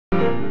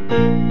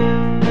And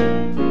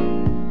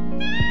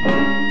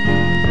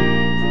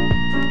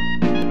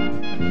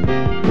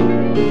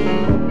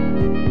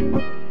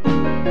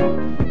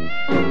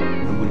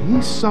when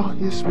he saw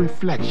his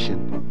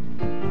reflection,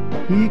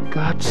 he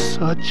got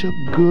such a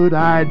good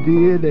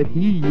idea that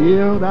he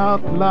yelled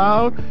out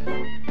loud,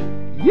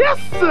 "Yes,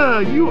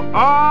 sir, you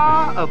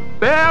are a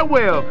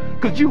farewell,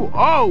 'cause you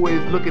always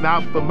looking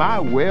out for my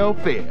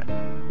welfare."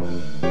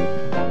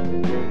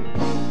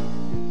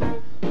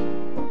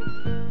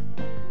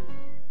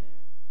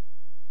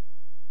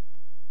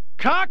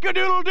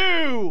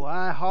 "Cock-a-doodle-doo!"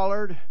 I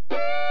hollered.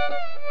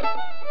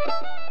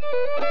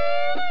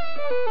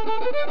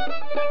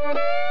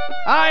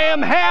 "I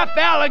am half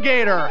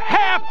alligator,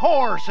 half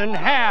horse, and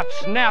half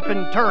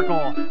snapping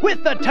turtle,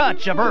 with a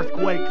touch of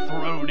earthquake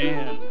throwed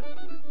in."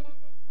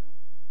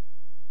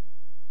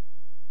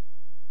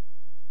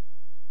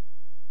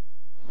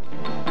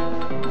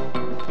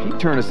 She'd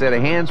turn a set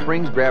of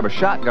handsprings, grab a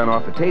shotgun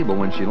off a table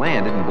when she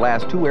landed, and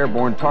blast 2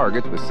 airborne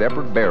targets with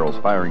separate barrels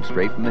firing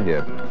straight from the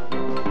hip.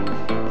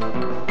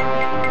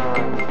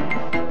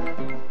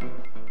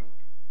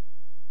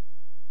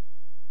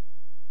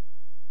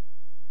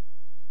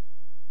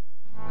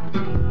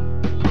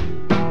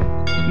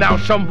 Now,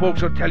 some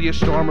folks will tell you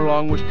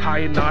Stormalong was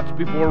tying knots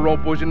before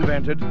rope was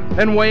invented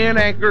and weighing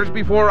anchors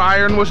before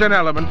iron was an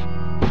element.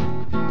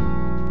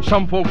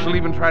 Some folks will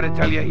even try to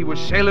tell you he was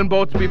sailing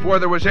boats before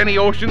there was any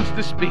oceans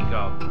to speak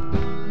of.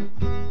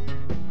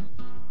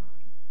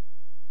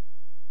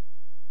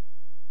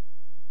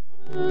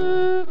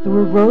 There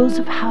were rows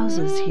of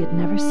houses he had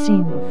never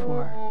seen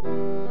before,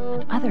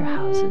 and other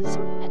houses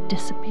had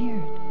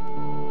disappeared.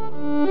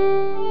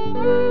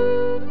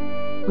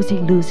 Was he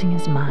losing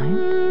his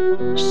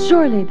mind?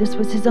 Surely this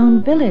was his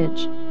own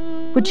village,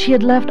 which he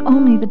had left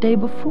only the day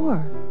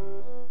before.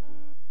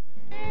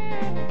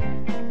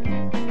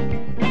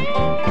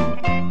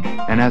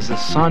 And as the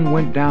sun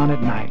went down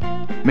at night,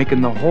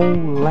 making the whole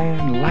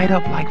land light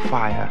up like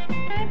fire,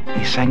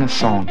 he sang a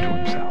song to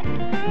himself.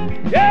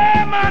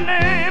 Yeah, my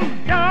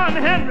name's John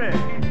Henry,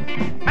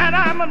 and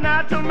I'm a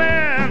natural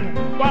man.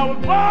 Well, I was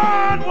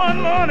born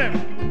one morning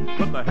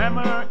with a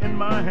hammer in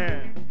my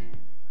hand.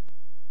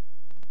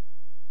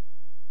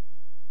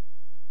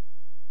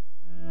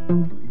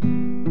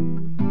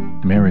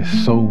 Mary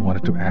so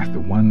wanted to ask the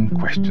one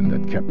question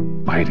that kept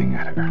biting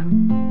at her.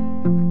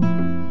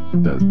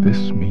 Does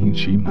this mean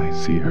she might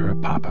see her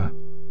papa?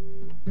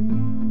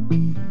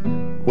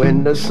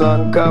 When the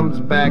sun comes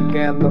back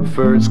and the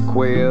first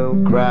quail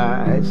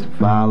cries,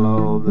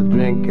 follow the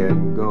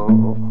drinking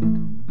gourd.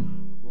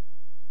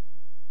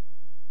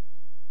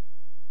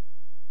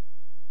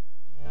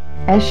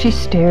 As she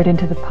stared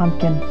into the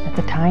pumpkin at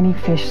the tiny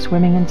fish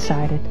swimming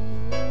inside it,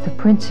 the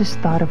princess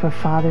thought of her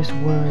father's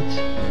words.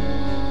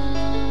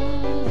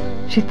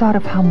 She thought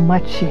of how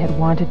much she had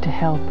wanted to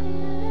help,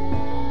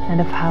 and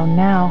of how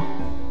now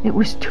it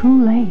was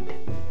too late.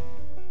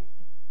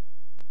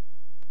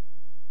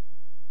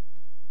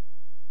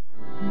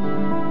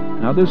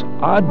 Now this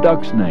odd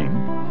duck's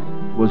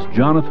name was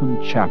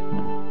Jonathan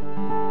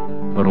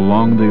Chapman, but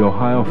along the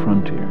Ohio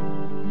frontier,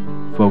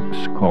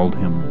 folks called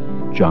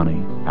him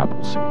Johnny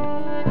Appleseed.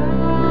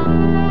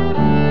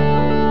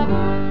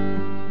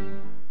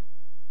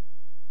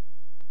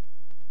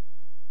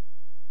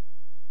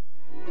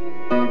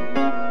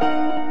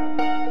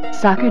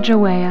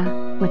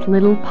 Sacagawea, with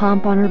little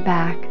Pomp on her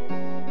back,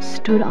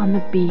 stood on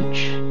the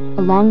beach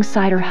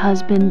alongside her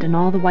husband and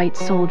all the white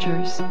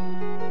soldiers,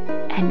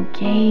 and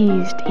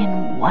gazed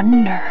in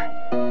wonder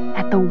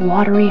at the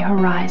watery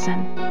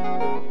horizon.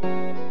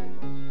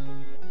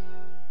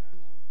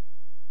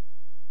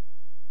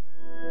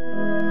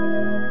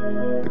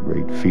 The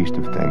great feast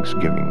of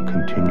Thanksgiving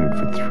continued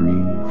for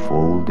 3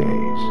 full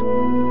days.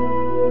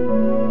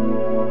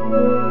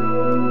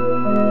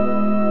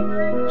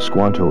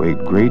 Squanto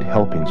ate great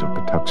helpings of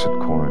Patuxet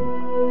corn.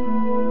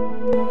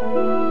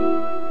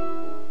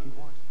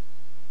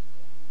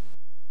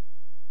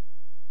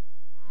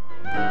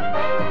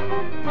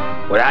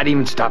 Without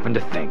even stopping to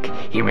think,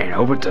 he ran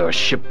over to a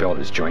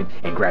shipbuilder's joint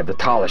and grabbed the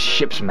tallest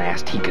ship's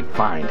mast he could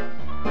find.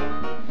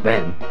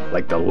 Then,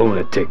 like the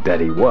lunatic that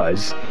he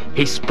was,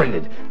 he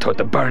sprinted toward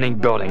the burning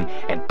building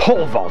and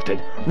pole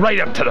vaulted right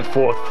up to the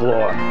 4th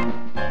floor.